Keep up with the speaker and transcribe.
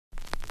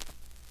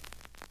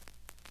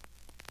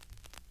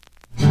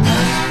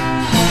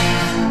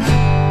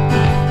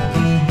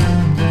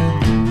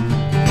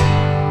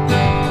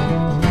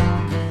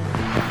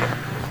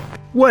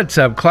What's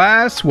up,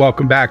 class?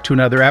 Welcome back to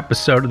another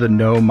episode of the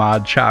No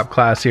Mod Shop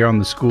class here on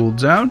the Skooled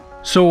Zone.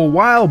 So a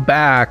while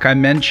back, I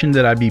mentioned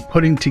that I'd be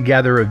putting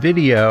together a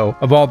video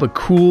of all the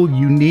cool,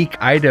 unique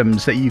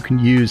items that you can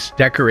use to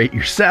decorate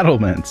your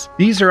settlements.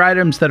 These are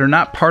items that are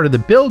not part of the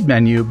build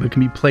menu, but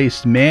can be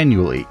placed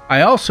manually.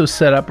 I also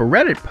set up a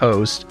Reddit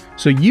post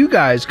so you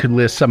guys could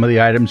list some of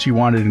the items you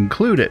wanted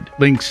included.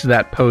 Links to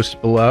that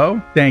post below.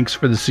 Thanks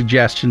for the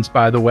suggestions,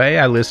 by the way.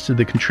 I listed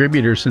the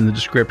contributors in the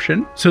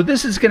description. So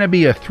this is going to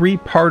be a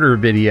three-parter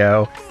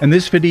video, and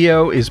this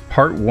video is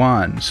part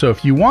one. So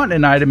if you want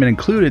an item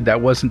included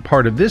that wasn't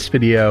part of this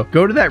video,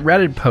 go to that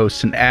Reddit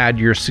post and add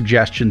your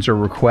suggestions or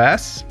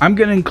requests. I'm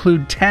going to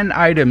include 10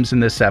 items in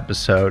this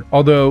episode,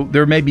 although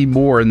there may be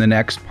more in the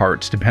next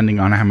parts depending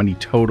on how many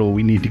total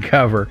we need to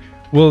cover.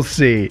 We'll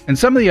see. And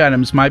some of the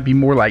items might be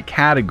more like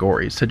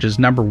categories, such as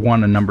number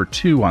 1 and number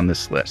 2 on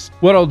this list.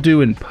 What I'll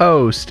do in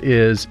post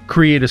is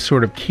create a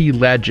sort of key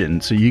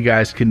legend so you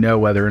guys can know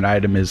whether an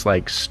item is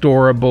like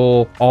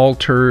storable,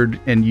 altered,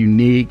 and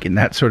unique, and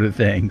that sort of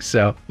thing.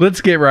 So let's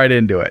get right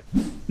into it.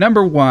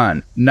 Number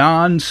 1,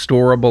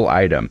 non-storable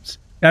items.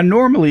 Now,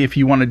 normally if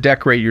you want to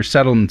decorate your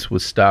settlements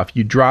with stuff,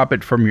 you drop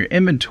it from your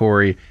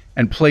inventory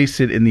and place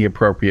it in the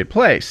appropriate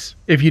place.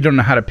 If you don't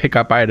know how to pick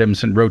up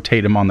items and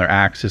rotate them on their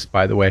axis,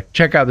 by the way,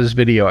 check out this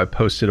video I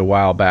posted a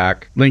while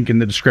back. Link in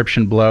the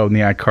description below and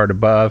the iCard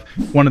above.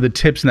 One of the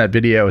tips in that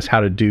video is how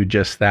to do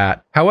just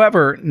that.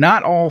 However,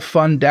 not all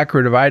fun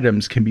decorative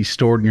items can be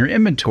stored in your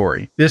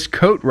inventory. This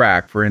coat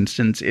rack, for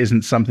instance,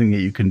 isn't something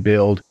that you can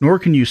build, nor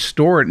can you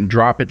store it and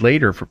drop it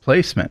later for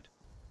placement.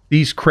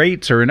 These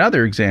crates are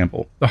another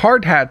example. The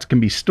hard hats can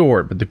be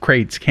stored, but the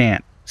crates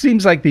can't.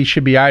 Seems like these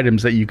should be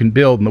items that you can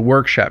build in the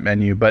workshop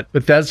menu, but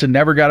Bethesda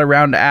never got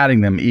around to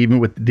adding them, even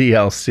with the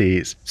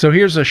DLCs. So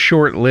here's a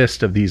short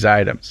list of these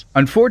items.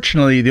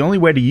 Unfortunately, the only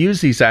way to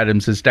use these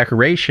items as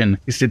decoration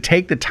is to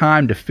take the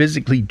time to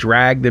physically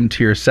drag them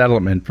to your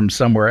settlement from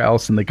somewhere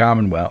else in the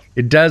Commonwealth.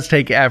 It does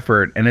take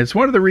effort, and it's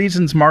one of the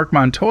reasons Mark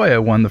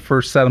Montoya won the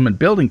first settlement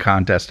building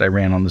contest I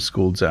ran on the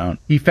Skooled Zone.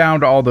 He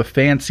found all the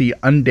fancy,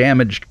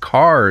 undamaged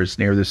cars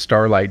near the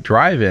Starlight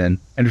Drive-In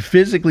and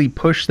physically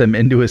pushed them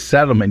into his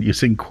settlement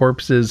using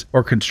corpses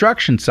or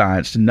construction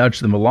signs to nudge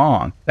them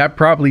along. That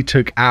probably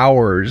took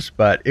hours,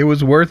 but it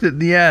was worth it in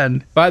the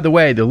end. By the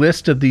way, the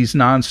list of these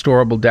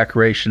non-storable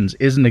decorations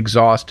isn't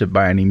exhaustive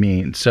by any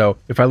means, so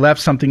if I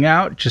left something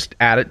out, just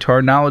add it to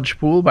our knowledge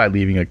pool by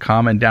leaving a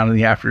comment down in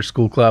the After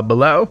School Club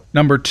below.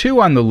 Number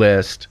 2 on the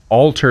list,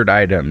 altered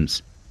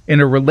items. In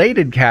a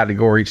related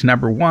category to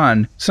number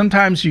 1,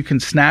 sometimes you can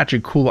snatch a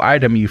cool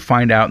item you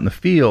find out in the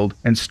field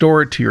and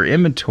store it to your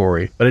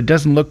inventory, but it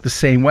doesn't look the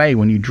same way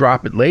when you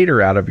drop it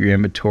later out of your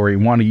inventory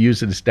and want to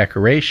use it as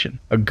decoration.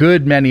 A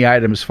good many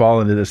items fall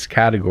into this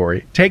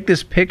category. Take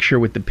this picture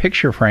with the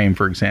picture frame,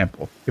 for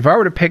example. If I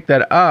were to pick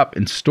that up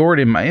and store it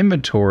in my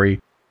inventory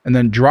and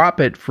then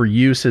drop it for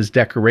use as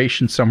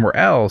decoration somewhere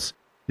else,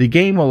 the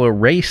game will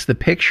erase the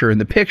picture in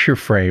the picture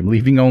frame,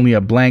 leaving only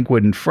a blank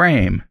wooden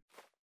frame.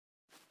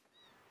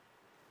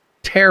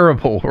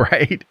 Terrible,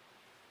 right?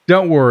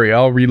 Don't worry,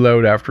 I'll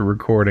reload after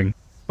recording.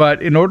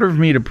 But in order for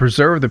me to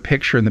preserve the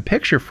picture in the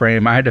picture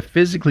frame, I had to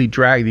physically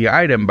drag the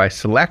item by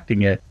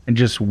selecting it and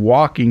just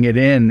walking it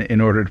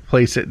in order to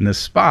place it in this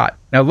spot.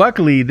 Now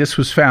luckily, this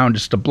was found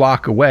just a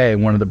block away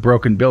in one of the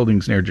broken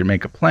buildings near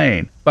Jamaica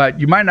Plain. But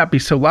you might not be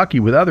so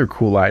lucky with other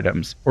cool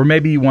items. Or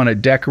maybe you want to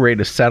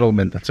decorate a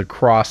settlement that's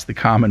across the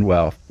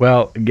Commonwealth.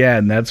 Well,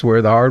 again, that's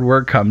where the hard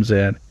work comes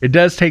in. It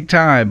does take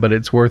time, but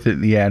it's worth it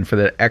in the end for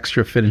that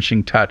extra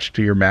finishing touch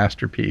to your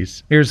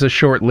masterpiece. Here's a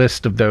short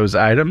list of those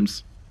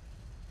items.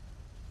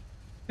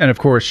 And of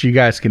course, you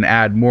guys can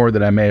add more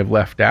that I may have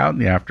left out in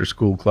the After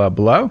School Club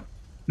below.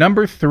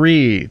 Number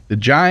 3, the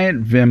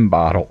giant Vim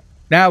bottle.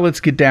 Now let's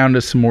get down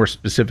to some more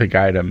specific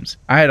items.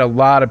 I had a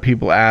lot of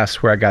people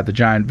ask where I got the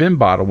giant Vim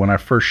bottle when I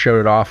first showed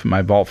it off in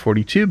my Vault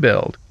 42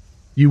 build.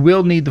 You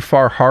will need the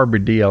Far Harbor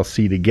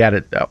DLC to get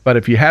it though. But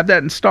if you have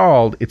that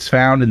installed, it's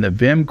found in the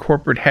Vim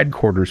corporate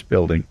headquarters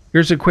building.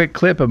 Here's a quick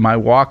clip of my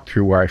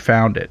walkthrough where I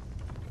found it.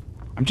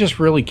 I'm just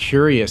really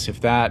curious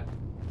if that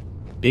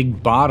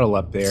big bottle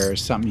up there is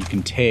something you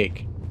can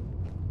take.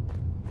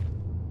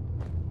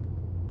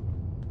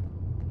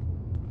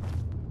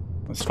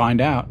 Let's find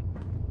out.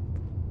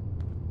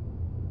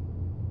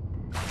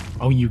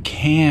 Oh, you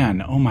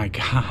can. Oh my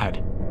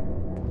god.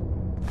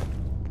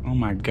 Oh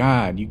my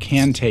god, you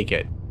can take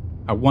it.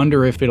 I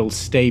wonder if it'll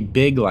stay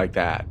big like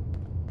that.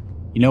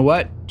 You know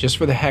what? Just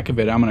for the heck of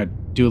it, I'm gonna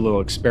do a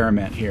little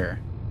experiment here.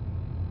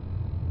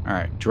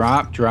 Alright,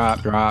 drop,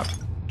 drop, drop,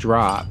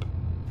 drop.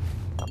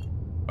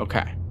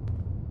 Okay.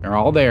 They're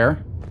all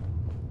there.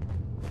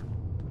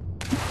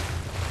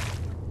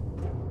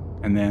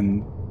 And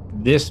then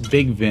this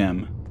big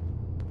Vim.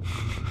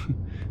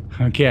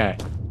 Okay.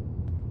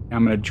 Now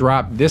I'm going to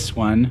drop this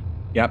one.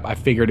 Yep, I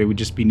figured it would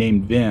just be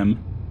named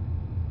Vim.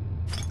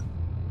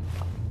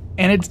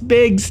 And it's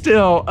big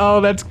still. Oh,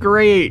 that's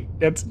great.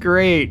 That's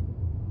great.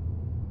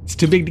 It's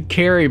too big to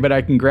carry, but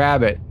I can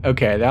grab it.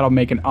 Okay, that'll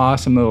make an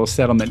awesome little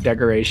settlement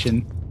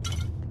decoration.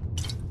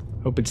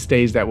 Hope it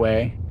stays that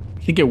way.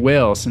 I think it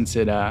will, since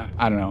it, I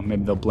don't know,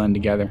 maybe they'll blend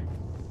together.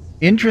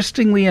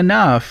 Interestingly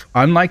enough,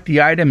 unlike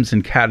the items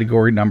in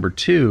category number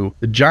 2,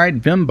 the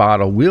giant Vim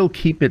bottle will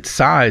keep its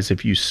size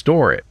if you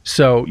store it.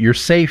 So you're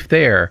safe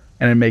there,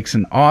 and it makes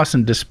an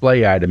awesome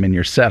display item in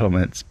your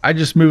settlements. I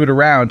just move it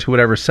around to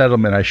whatever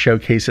settlement I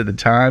showcase at the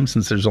time,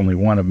 since there's only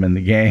one of them in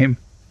the game.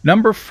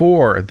 Number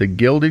 4, the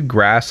Gilded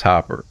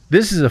Grasshopper.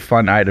 This is a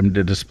fun item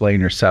to display in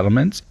your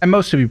settlements, and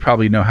most of you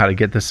probably know how to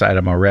get this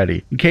item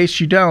already. In case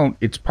you don't,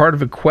 it's part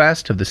of a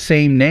quest of the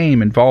same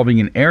name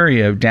involving an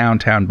area of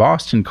downtown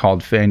Boston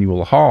called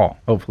Faneuil Hall.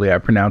 Hopefully I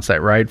pronounced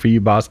that right for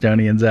you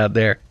Bostonians out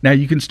there. Now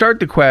you can start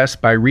the quest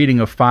by reading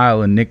a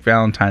file in Nick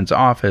Valentine's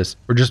office,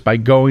 or just by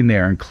going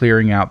there and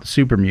clearing out the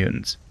super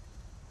mutants.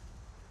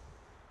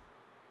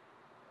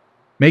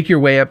 Make your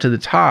way up to the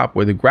top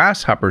where the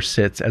grasshopper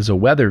sits as a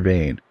weather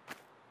vane.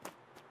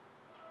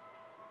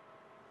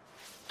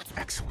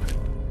 Excellent.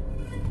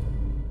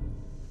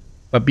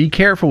 But be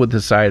careful with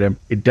this item,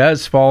 it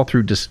does fall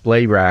through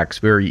display racks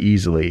very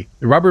easily.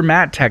 The rubber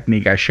mat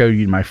technique I showed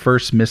you in my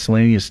first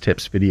miscellaneous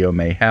tips video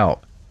may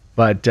help.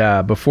 But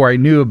before I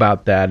knew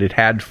about that, it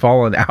had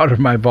fallen out of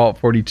my Vault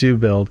 42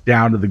 build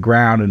down to the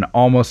ground and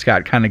almost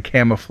got kind of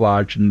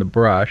camouflaged in the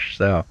brush,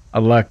 so I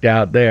lucked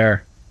out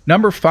there.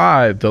 Number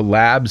 5, the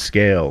lab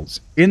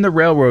scales. In the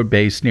railroad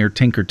base near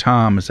Tinker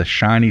Tom is a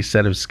shiny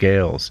set of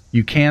scales.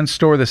 You can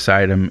store this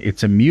item,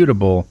 it's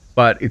immutable,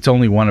 but it's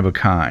only one of a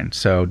kind,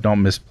 so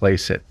don't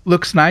misplace it.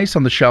 Looks nice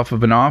on the shelf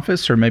of an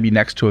office or maybe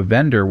next to a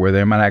vendor where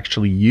they might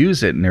actually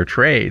use it in their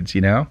trades,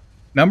 you know?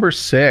 Number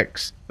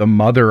 6, the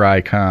mother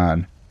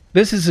icon.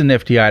 This is a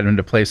nifty item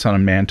to place on a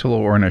mantle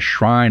or in a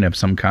shrine of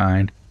some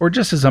kind, or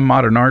just as a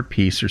modern art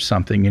piece or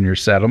something in your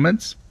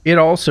settlements. It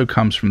also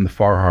comes from the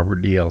Far Harbor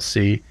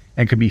DLC,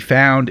 and can be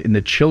found in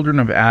the Children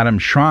of Adam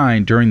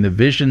Shrine during the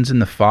Visions in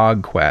the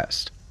Fog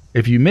quest.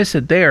 If you miss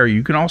it there,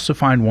 you can also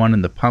find one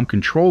in the Pump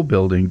Control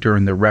building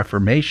during the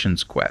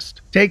Reformations quest.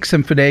 Takes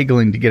some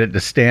finagling to get it to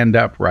stand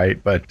up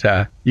right, but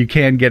you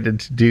can get it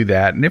to do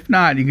that, and if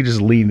not, you can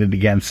just lean it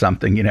against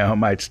something, you know, it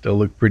might still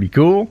look pretty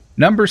cool.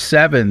 Number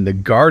 7, the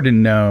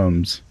Garden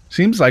Gnomes.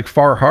 Seems like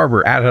Far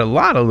Harbor added a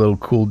lot of little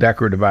cool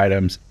decorative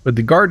items, but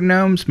the Garden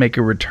Gnomes make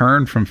a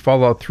return from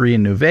Fallout 3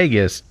 and New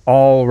Vegas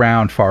all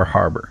around Far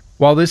Harbor.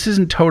 While this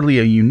isn't totally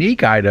a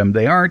unique item,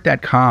 they aren't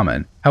that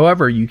common.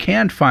 However, you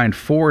can find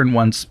 4 in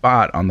one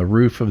spot on the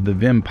roof of the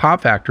Vim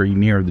Pop Factory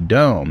near the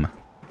dome.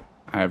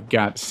 I've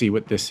got to see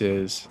what this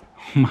is.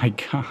 Oh my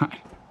god.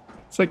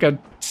 It's like a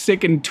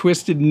sick and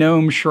twisted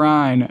gnome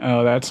shrine.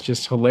 Oh, that's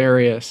just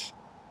hilarious.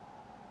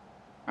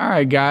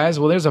 Alright guys,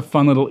 well there's a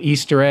fun little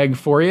Easter egg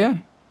for you.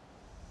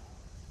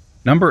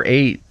 Number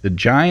 8, the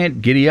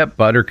giant Giddy Up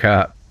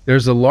Buttercup.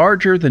 There's a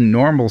larger than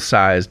normal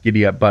sized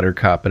Giddy Up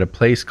Buttercup at a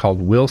place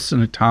called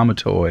Wilson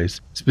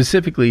Automatoys,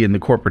 specifically in the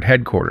corporate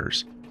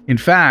headquarters. In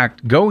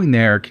fact, going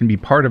there can be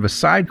part of a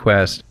side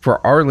quest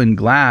for Arlen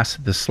Glass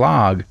at the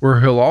Slog,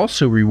 where he'll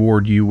also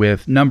reward you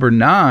with number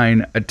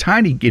 9, a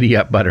tiny Giddy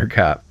Up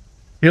Buttercup.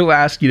 He'll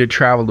ask you to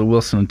travel to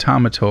Wilson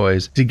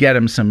Automatoys to get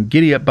him some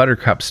Giddy Up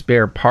Buttercup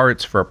spare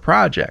parts for a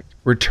project.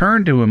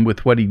 Return to him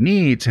with what he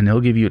needs and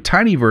he'll give you a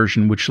tiny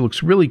version which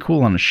looks really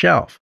cool on a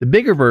shelf. The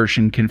bigger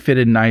version can fit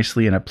in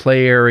nicely in a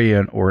play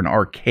area or an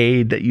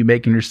arcade that you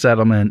make in your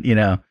settlement, you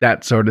know,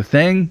 that sort of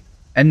thing.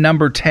 And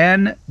number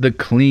 10, the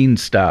clean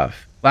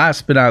stuff.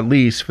 Last but not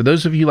least, for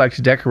those of you who like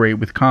to decorate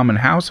with common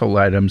household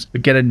items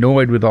but get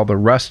annoyed with all the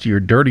rusty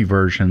or dirty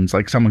versions,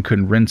 like someone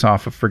couldn't rinse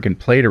off a freaking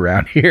plate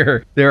around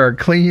here, there are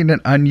clean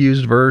and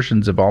unused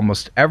versions of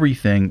almost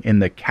everything in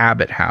the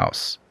Cabot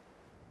house.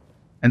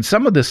 And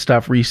some of this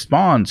stuff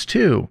respawns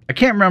too. I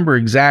can't remember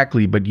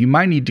exactly, but you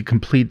might need to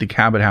complete the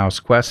Cabot House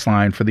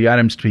questline for the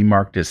items to be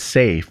marked as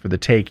safe for the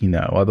taking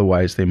though,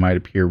 otherwise they might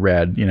appear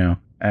red, you know,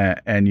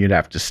 and you'd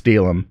have to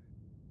steal them.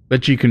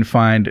 But you can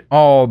find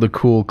all the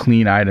cool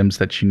clean items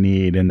that you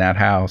need in that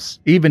house,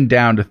 even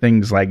down to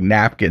things like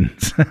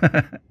napkins.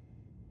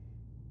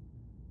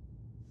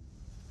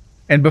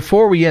 And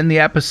before we end the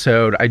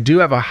episode, I do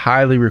have a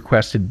highly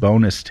requested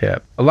bonus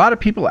tip. A lot of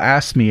people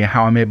ask me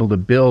how I'm able to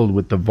build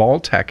with the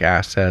Vault-Tec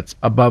assets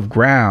above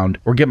ground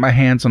or get my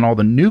hands on all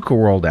the Nuka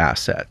World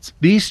assets.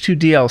 These two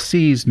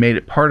DLCs made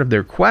it part of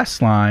their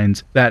quest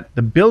lines that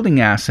the building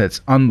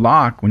assets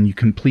unlock when you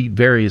complete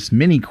various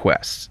mini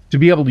quests. To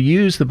be able to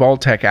use the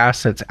Vault-Tec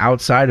assets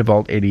outside of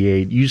Vault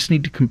 88, you just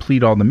need to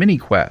complete all the mini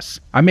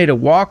quests. I made a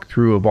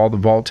walkthrough of all the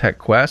Vault-Tec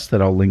quests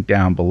that I'll link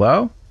down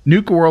below.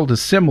 Nuka World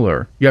is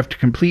similar. You have to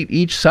complete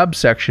each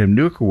subsection of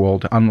Nuka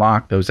World to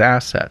unlock those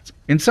assets.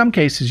 In some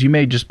cases, you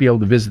may just be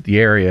able to visit the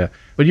area,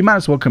 but you might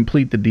as well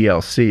complete the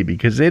DLC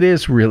because it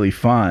is really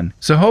fun.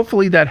 So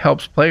hopefully that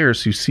helps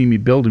players who see me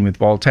building with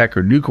Vault-Tec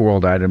or Nuka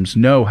World items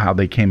know how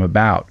they came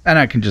about. And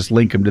I can just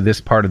link them to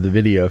this part of the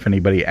video if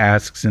anybody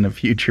asks in a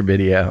future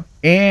video.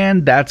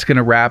 And that's going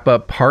to wrap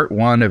up part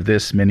 1 of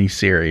this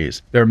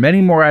mini-series. There are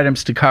many more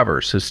items to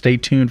cover, so stay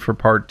tuned for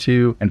part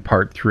 2 and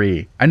part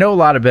 3. I know a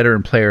lot of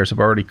veteran players have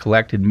already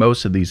collected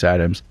most of these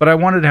items, but I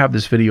wanted to have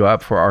this video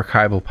up for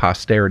archival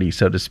posterity,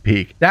 so to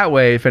speak. That way,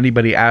 way, if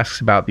anybody asks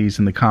about these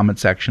in the comment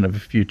section of a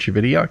future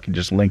video, I can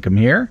just link them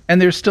here.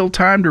 And there's still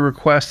time to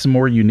request some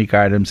more unique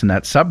items in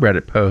that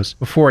subreddit post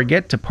before I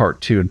get to part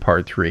 2 and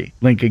part 3.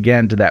 Link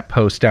again to that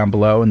post down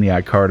below in the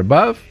iCard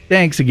above.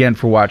 Thanks again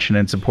for watching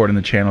and supporting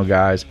the channel,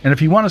 guys. And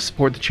if you want to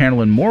support the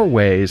channel in more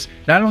ways,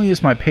 not only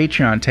is my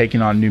Patreon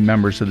taking on new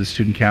members of the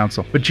Student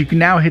Council, but you can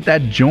now hit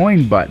that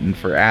join button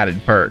for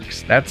added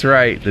perks. That's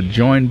right, the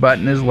join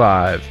button is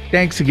live.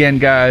 Thanks again,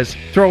 guys.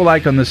 Throw a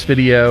like on this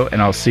video,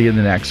 and I'll see you in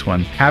the next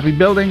one. Happy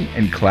building,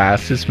 and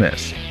class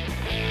dismissed.